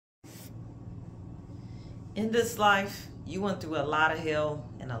In this life, you went through a lot of hell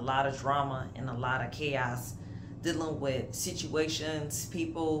and a lot of drama and a lot of chaos dealing with situations,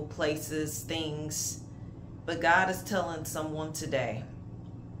 people, places, things. But God is telling someone today,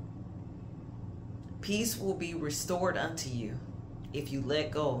 peace will be restored unto you if you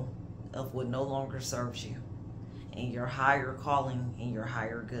let go of what no longer serves you and your higher calling and your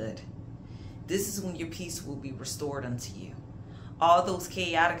higher good. This is when your peace will be restored unto you. All those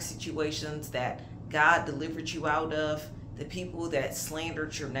chaotic situations that God delivered you out of, the people that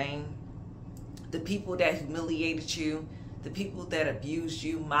slandered your name, the people that humiliated you, the people that abused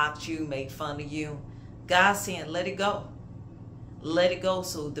you, mocked you, made fun of you. God's saying, let it go. Let it go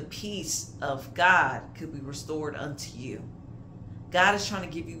so the peace of God could be restored unto you. God is trying to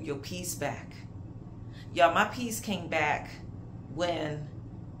give you your peace back. Y'all, my peace came back when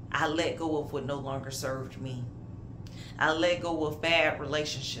I let go of what no longer served me. I let go of bad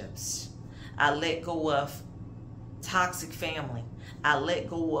relationships. I let go of toxic family. I let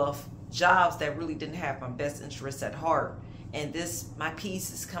go of jobs that really didn't have my best interests at heart. And my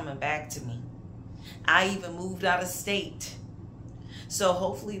peace is coming back to me. I even moved out of state. So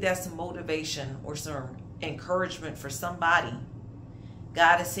hopefully that's some motivation or some encouragement for somebody.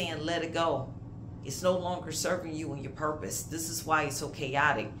 God is saying, let it go. It's no longer serving you and your purpose. This is why it's so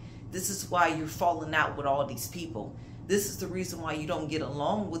chaotic. This is why you're falling out with all these people. This is the reason why you don't get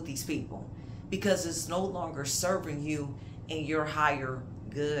along with these people, because it's no longer serving you and your higher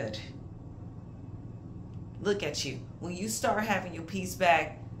good. Look at you. When you start having your peace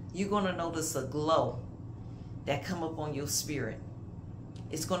back, you're going to notice a glow that come up on your spirit.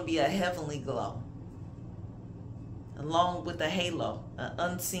 It's going to be a heavenly glow, along with a halo, an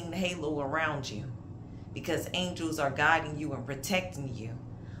unseen halo around you, because angels are guiding you and protecting you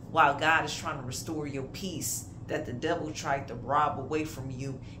while God is trying to restore your peace that the devil tried to rob away from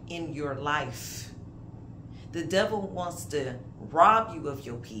you in your life. The devil wants to rob you of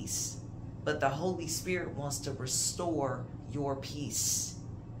your peace, but the Holy Spirit wants to restore your peace.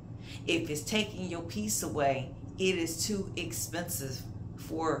 If it's taking your peace away, it is too expensive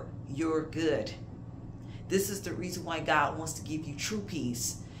for your good. This is the reason why God wants to give you true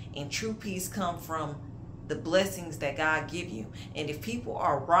peace. And true peace comes from the blessings that God give you. And if people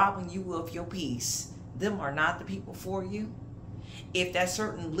are robbing you of your peace, them are not the people for you. If that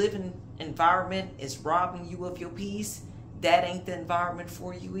certain living environment is robbing you of your peace, that ain't the environment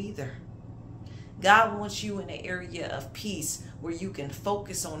for you either. God wants you in an area of peace where you can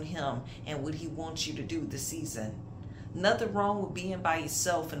focus on Him and what He wants you to do this season. Nothing wrong with being by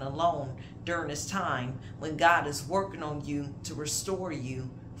yourself and alone during this time when God is working on you to restore you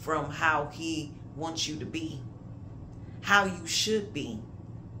from how He wants you to be, how you should be,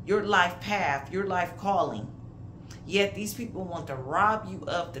 your life path, your life calling. Yet these people want to rob you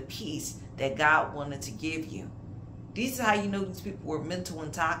of the peace that God wanted to give you. This is how you know these people were mental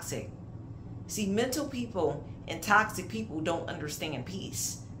and toxic. See, mental people and toxic people don't understand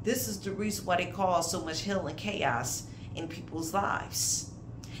peace. This is the reason why they cause so much hell and chaos in people's lives.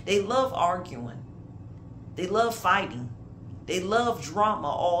 They love arguing. They love fighting. They love drama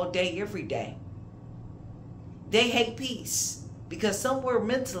all day, every day. They hate peace because somewhere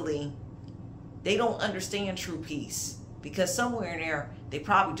mentally they don't understand true peace, because somewhere in there they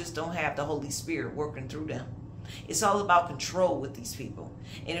probably just don't have the Holy Spirit working through them. It's all about control with these people.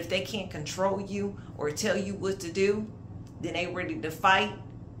 And if they can't control you or tell you what to do, then they ready to fight,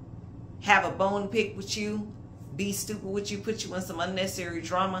 have a bone pick with you, be stupid with you, put you in some unnecessary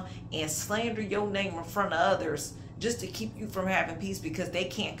drama, and slander your name in front of others just to keep you from having peace because they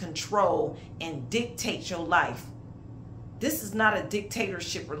can't control and dictate your life. This is not a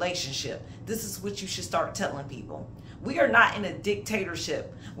dictatorship relationship. This is what you should start telling people. We are not in a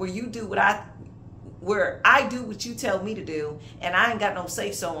dictatorship where you do where I do what you tell me to do, and I ain't got no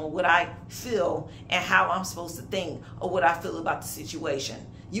say so on what I feel and how I'm supposed to think or what I feel about the situation.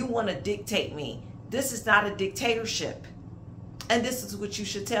 You want to dictate me. This is not a dictatorship. And this is what you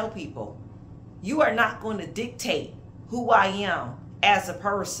should tell people. You are not going to dictate who I am as a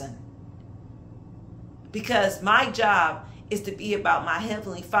person, because my job is to be about my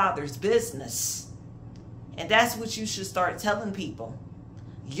Heavenly Father's business. And that's what you should start telling people.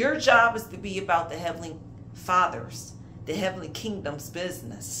 Your job is to be about the Heavenly Father's, the Heavenly Kingdom's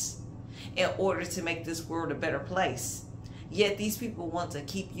business in order to make this world a better place. Yet these people want to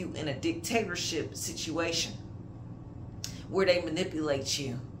keep you in a dictatorship situation where they manipulate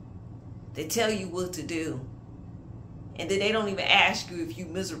you. They tell you what to do. And then they don't even ask you if you're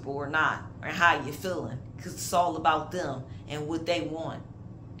miserable or not, or how you're feeling, because it's all about them and what they want.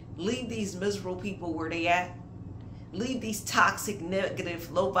 Leave these miserable people where they at. Leave these toxic,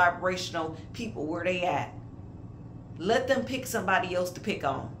 negative, low vibrational people where they at. Let them pick somebody else to pick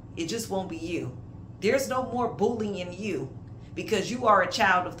on. It just won't be you. There's no more bullying you because you are a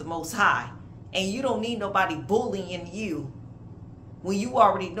child of the Most High. And you don't need nobody bullying you when you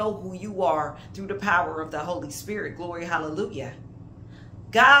already know who you are through the power of the Holy Spirit. Glory, hallelujah.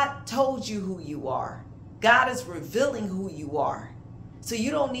 God told you who you are. God is revealing who you are. So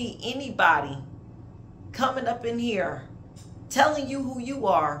you don't need anybody coming up in here telling you who you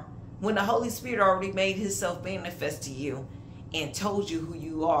are when the Holy Spirit already made himself manifest to you and told you who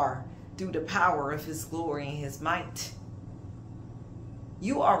you are through the power of his glory and his might.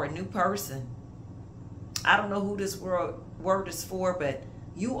 You are a new person. I don't know who this word is for, but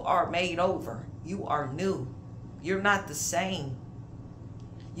you are made over. You are new. You're not the same.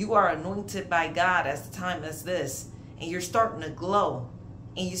 You are anointed by God at a time as this, and you're starting to glow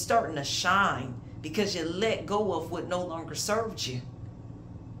and you're starting to shine because you let go of what no longer served you.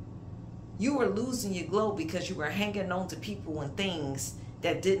 You were losing your glow because you were hanging on to people and things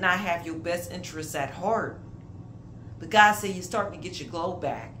that did not have your best interests at heart. But God said you're starting to get your glow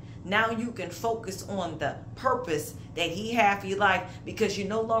back. Now you can focus on the purpose that he had for your life because you're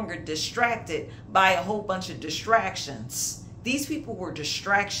no longer distracted by a whole bunch of distractions. These people were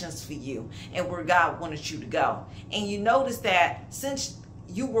distractions for you and where God wanted you to go. And you notice that since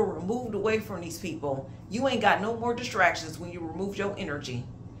you were removed away from these people, you ain't got no more distractions when you remove your energy.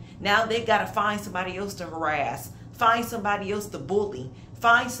 Now they got to find somebody else to harass, find somebody else to bully,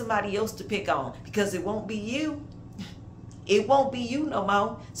 find somebody else to pick on because it won't be you. It won't be you no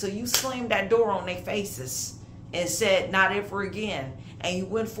more. So you slammed that door on their faces and said, not ever again. And you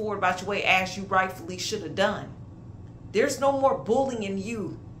went forward about your way as you rightfully should have done. There's no more bullying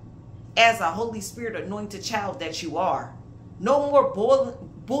you as a Holy Spirit anointed child that you are. No more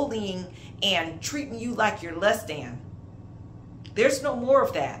bullying and treating you like you're less than. There's no more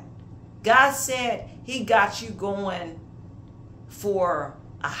of that. God said he got you going for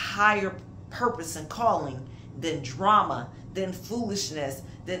a higher purpose and calling than drama, than foolishness,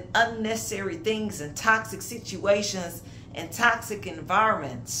 than unnecessary things and toxic situations and toxic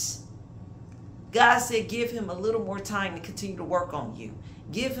environments. God said give him a little more time to continue to work on you.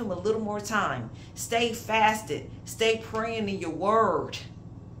 Give him a little more time. Stay fasted. Stay praying in your word.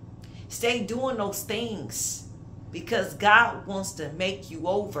 Stay doing those things because God wants to make you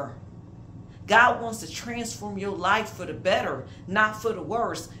over. God wants to transform your life for the better, not for the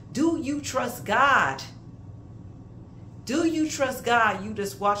worse. Do you trust God? Do you trust God, you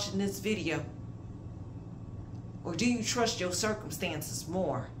just watching this video? Or do you trust your circumstances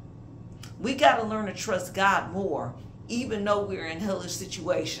more? We got to learn to trust God more, even though we're in hellish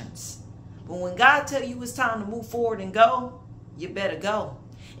situations. But when God tells you it's time to move forward and go, you better go.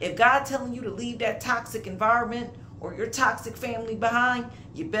 If God telling you to leave that toxic environment or your toxic family behind,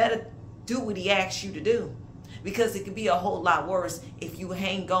 you better do what he asks you to do. Because it could be a whole lot worse if you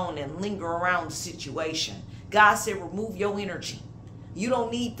hang on and linger around the situation. God said remove your energy. You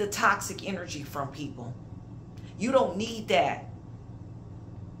don't need the toxic energy from people. You don't need that.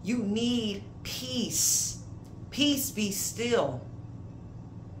 You need peace. Peace be still.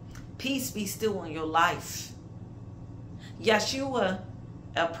 Peace be still in your life. Yeshua,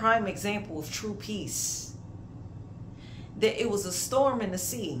 a prime example of true peace. That it was a storm in the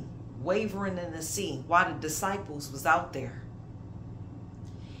sea, wavering in the sea while the disciples was out there.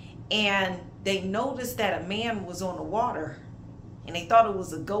 And they noticed that a man was on the water and they thought it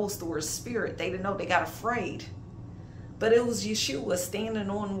was a ghost or a spirit. They didn't know. They got afraid. But it was Yeshua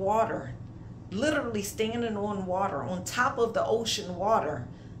standing on water, literally standing on water, on top of the ocean water,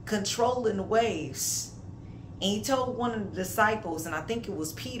 controlling the waves. And he told one of the disciples, and I think it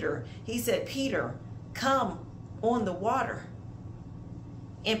was Peter, he said, Peter, come on the water.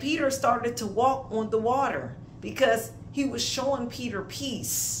 And Peter started to walk on the water because he was showing Peter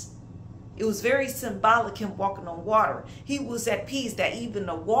peace. It was very symbolic, him walking on water. He was at peace that even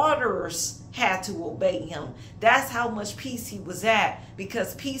the waters had to obey him. That's how much peace he was at,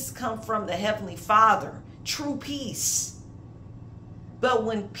 because peace comes from the Heavenly Father, true peace. But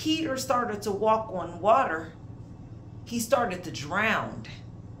when Peter started to walk on water, he started to drown.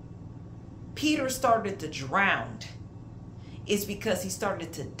 Peter started to drown. It's because he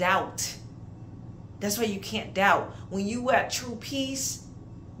started to doubt. That's why you can't doubt. When you at true peace,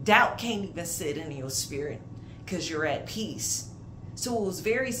 doubt can't even sit in your spirit because you're at peace. So it was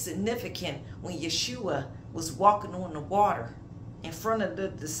very significant when Yeshua was walking on the water in front of the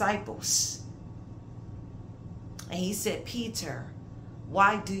disciples. And he said, Peter,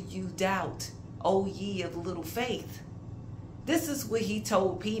 why do you doubt, O ye of little faith? This is what he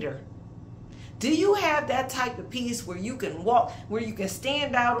told Peter. Do you have that type of peace where you can walk, where you can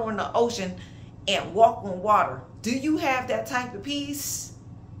stand out on the ocean and walk on water. Do you have that type of peace?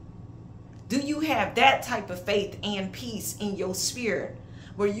 Do you have that type of faith and peace in your spirit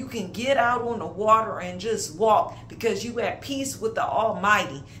where you can get out on the water and just walk because you have peace with the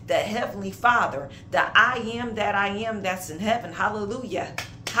Almighty, the Heavenly Father, the I am that's in heaven? Hallelujah.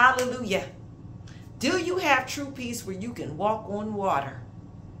 Hallelujah. Do you have true peace where you can walk on water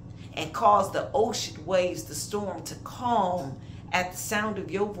and cause the ocean waves, the storm to calm at the sound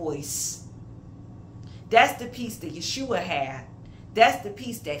of your voice? That's the peace that Yeshua had. That's the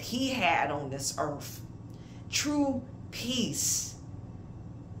peace that he had on this earth. True peace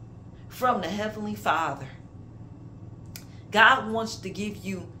from the Heavenly Father. God wants to give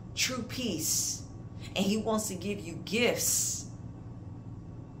you true peace, and he wants to give you gifts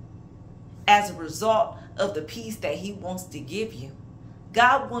as a result of the peace that he wants to give you.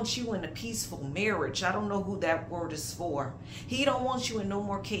 God wants you in a peaceful marriage. I don't know who that word is for. He don't want you in no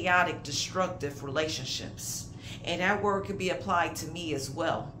more chaotic, destructive relationships. And that word could be applied to me as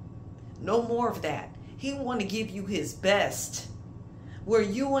well. No more of that. He wants to give you his best, where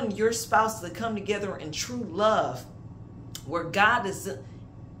you and your spouse to come together in true love, where God is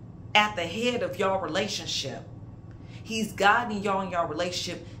at the head of your relationship. He's guiding y'all in your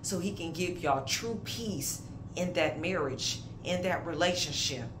relationship so he can give y'all true peace in that marriage, in that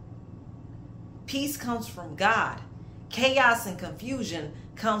relationship. Peace comes from God. Chaos and confusion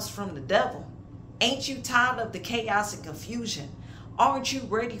comes from the devil. Ain't you tired of the chaos and confusion? Aren't you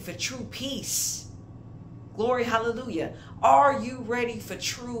ready for true peace? Glory, hallelujah. Are you ready for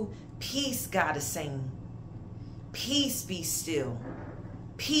true peace? God is saying, peace be still.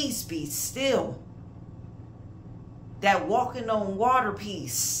 Peace be still. That walking on water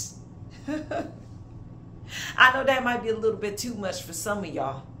peace. I know that might be a little bit too much for some of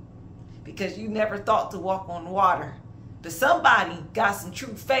y'all because you never thought to walk on water. But somebody got some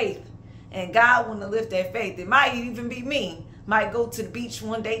true faith and God want to lift that faith. It might even be me. Might go to the beach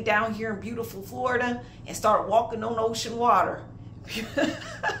one day down here in beautiful Florida and start walking on ocean water.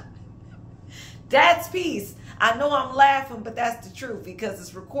 That's peace. I know I'm laughing, but that's the truth because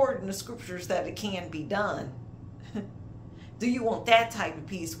it's recorded in the scriptures that it can be done. Do you want that type of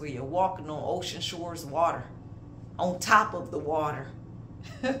peace where you're walking on ocean shores water, on top of the water?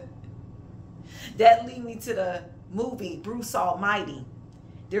 That lead me to the movie Bruce Almighty.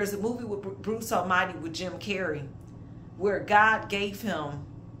 There's a movie with Bruce Almighty with Jim Carrey where God gave him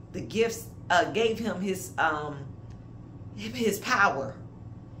the gifts, gave him his power.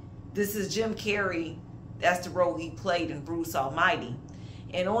 This is Jim Carrey. That's the role he played in Bruce Almighty.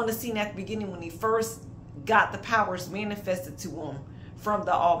 And on the scene at the beginning when he first got the powers manifested to him from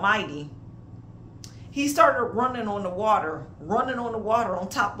the Almighty, he started running on the water on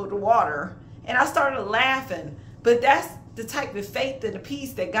top of the water. And I started laughing. But that's the type of faith and the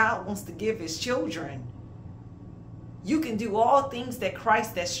peace that God wants to give his children. You can do all things that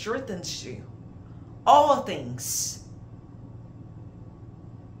Christ that strengthens you. All things.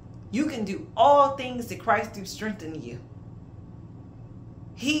 You can do all things that Christ do strengthen you.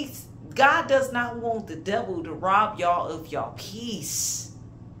 God does not want the devil to rob y'all of y'all peace.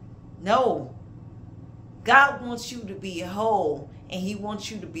 No. God wants you to be whole and he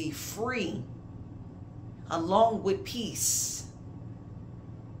wants you to be free along with peace.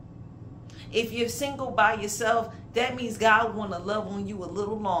 If you're single by yourself, that means God want to love on you a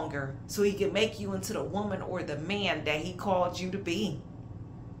little longer so he can make you into the woman or the man that he called you to be.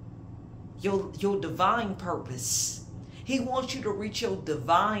 Your divine purpose. He wants you to reach your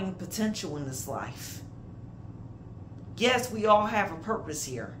divine potential in this life. Yes, we all have a purpose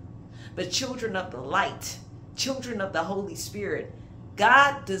here. But children of the light, children of the Holy Spirit,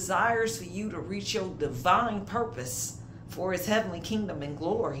 God desires for you to reach your divine purpose for his heavenly kingdom and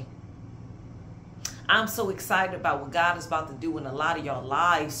glory. I'm so excited about what God is about to do in a lot of your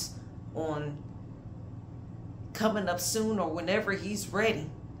lives on coming up soon or whenever he's ready.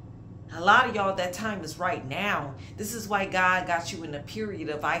 A lot of y'all, that time is right now. This is why God got you in a period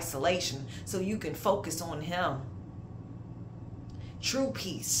of isolation so you can focus on him. True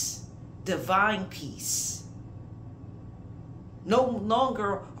peace, divine peace. No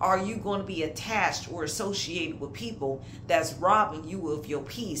longer are you going to be attached or associated with people that's robbing you of your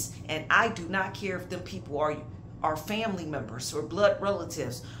peace. And I do not care if them people are family members or blood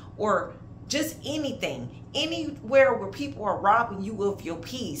relatives or just anything. Anywhere where people are robbing you of your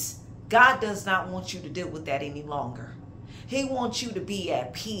peace, God does not want you to deal with that any longer. He wants you to be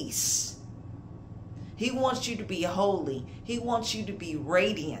at peace. He wants you to be holy. He wants you to be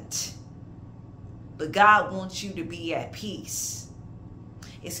radiant. But God wants you to be at peace.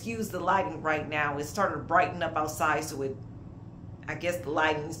 Excuse the lighting right now. It started brightening up outside, so I guess the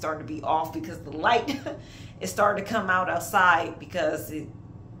lighting is starting to be off because the light is starting to come out outside because it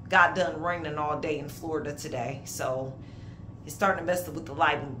got done raining all day in Florida today. So it's starting to mess up with the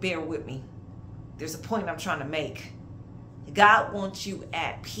lighting. Bear with me. There's a point I'm trying to make. God wants you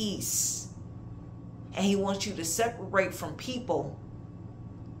at peace. And he wants you to separate from people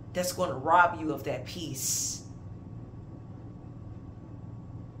that's going to rob you of that peace.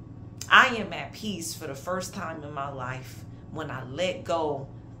 I am at peace for the first time in my life when I let go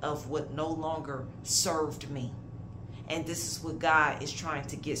of what no longer served me. And this is what God is trying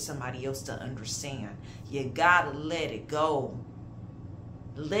to get somebody else to understand. You gotta let it go.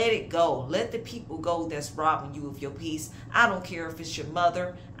 Let it go. Let the people go that's robbing you of your peace. I don't care if it's your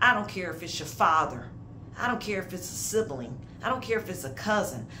mother. I don't care if it's your father. I don't care if it's a sibling. I don't care if it's a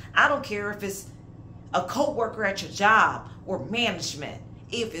cousin. I don't care if it's a co-worker at your job or management.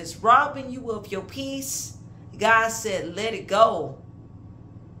 If it's robbing you of your peace, God said, let it go.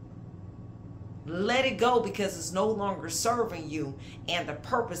 Let it go, because it's no longer serving you and the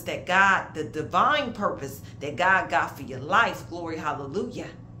purpose that God, the divine purpose that God got for your life. Glory, hallelujah.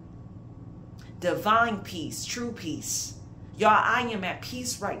 Divine peace, true peace. Y'all, I am at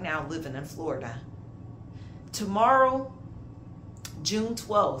peace right now living in Florida. Tomorrow, June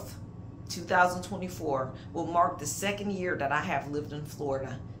 12th, 2024, will mark the second year that I have lived in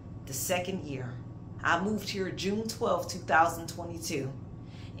Florida. The second year. I moved here June 12th, 2022.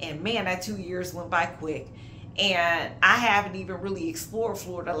 And man, that 2 years went by quick. And I haven't even really explored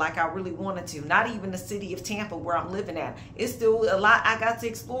Florida like I really wanted to. Not even the city of Tampa where I'm living at. It's still a lot I got to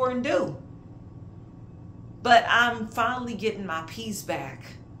explore and do. But I'm finally getting my peace back.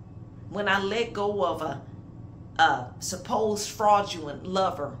 When I let go of a supposed fraudulent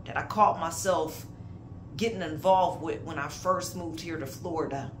lover that I caught myself getting involved with when I first moved here to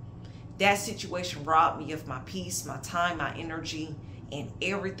Florida. That situation robbed me of my peace, my time, my energy, and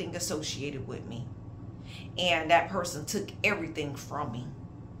everything associated with me. And that person took everything from me.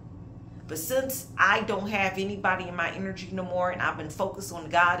 But since I don't have anybody in my energy no more, and I've been focused on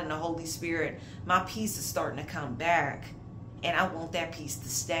God and the Holy Spirit, my peace is starting to come back. And I want that peace to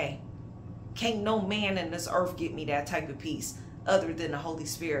stay. Can't no man in this earth get me that type of peace other than the Holy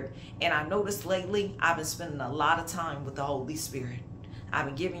Spirit. And I noticed lately, I've been spending a lot of time with the Holy Spirit. I've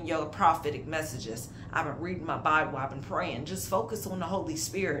been giving you prophetic messages. I've been reading my Bible. I've been praying. Just focus on the Holy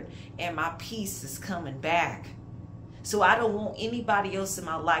Spirit. And my peace is coming back. So I don't want anybody else in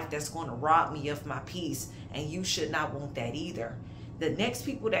my life that's going to rob me of my peace. And you should not want that either. The next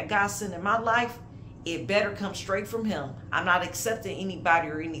people that God sent in my life, it better come straight from him. I'm not accepting anybody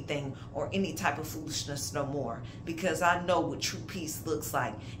or anything or any type of foolishness no more, because I know what true peace looks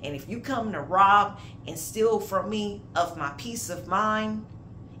like. And if you come to rob and steal from me of my peace of mind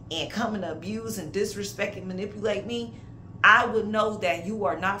and come and abuse and disrespect and manipulate me, I would know that you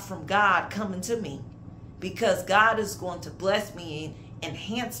are not from God coming to me, because God is going to bless me and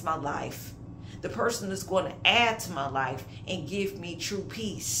enhance my life. The person is going to add to my life and give me true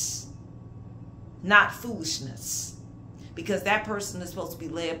peace. Not foolishness, because that person is supposed to be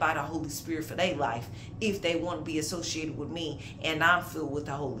led by the Holy Spirit for their life if they want to be associated with me and I'm filled with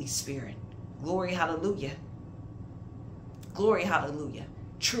the Holy Spirit. Glory, hallelujah. Glory, hallelujah.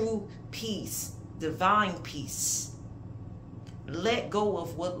 True peace, divine peace. Let go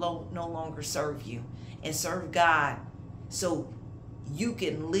of what no longer serve you and serve God so you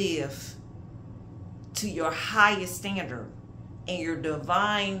can live to your highest standard and your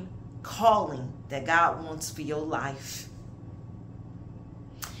divine calling that God wants for your life.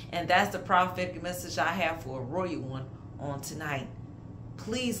 And that's the prophetic message I have for a royal one on tonight.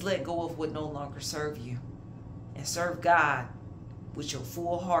 Please let go of what no longer serve you and serve God with your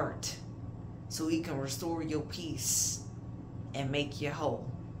full heart so he can restore your peace and make you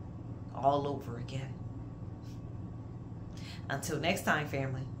whole all over again. Until next time,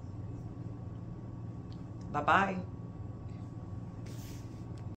 family. Bye-bye.